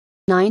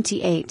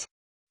98.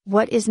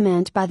 What is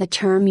meant by the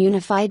term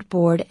unified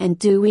board, and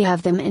do we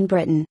have them in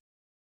Britain?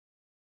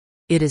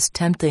 It is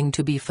tempting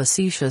to be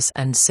facetious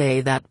and say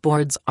that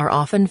boards are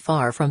often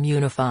far from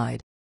unified.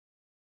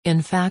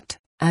 In fact,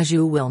 as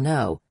you will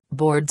know,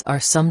 boards are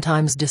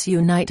sometimes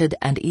disunited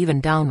and even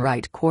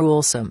downright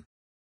quarrelsome.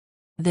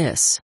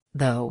 This,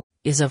 though,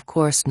 is of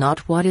course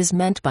not what is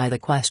meant by the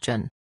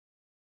question.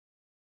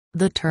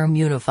 The term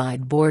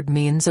unified board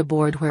means a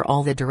board where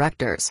all the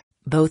directors,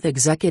 both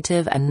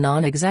executive and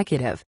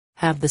non-executive,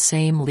 have the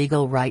same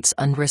legal rights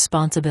and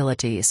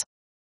responsibilities.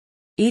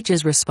 Each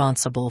is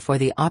responsible for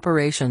the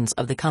operations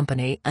of the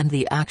company and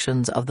the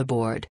actions of the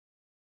board.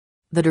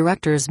 The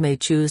directors may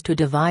choose to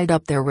divide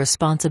up their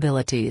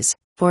responsibilities,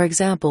 for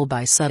example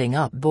by setting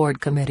up board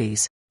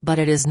committees, but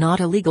it is not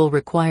a legal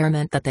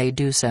requirement that they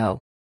do so.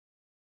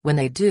 When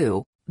they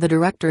do, the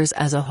directors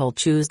as a whole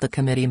choose the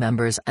committee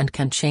members and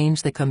can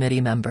change the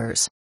committee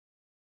members.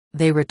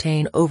 They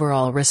retain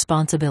overall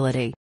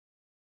responsibility.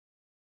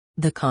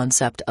 The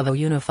concept of a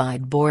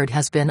unified board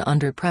has been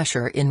under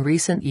pressure in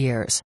recent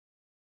years.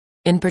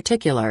 In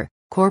particular,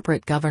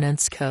 corporate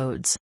governance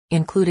codes,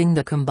 including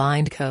the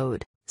Combined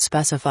Code,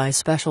 specify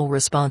special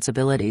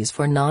responsibilities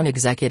for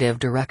non-executive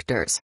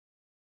directors.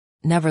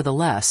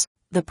 Nevertheless,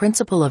 the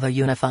principle of a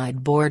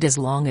unified board is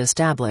long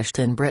established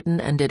in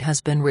Britain and it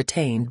has been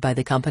retained by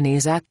the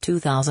Companies Act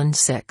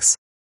 2006.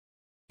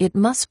 It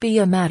must be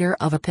a matter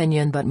of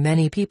opinion, but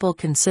many people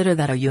consider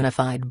that a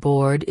unified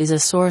board is a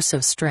source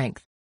of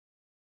strength.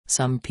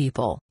 Some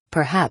people,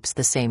 perhaps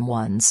the same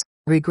ones,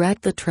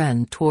 regret the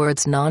trend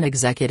towards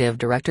non-executive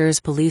directors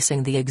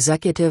policing the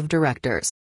executive directors.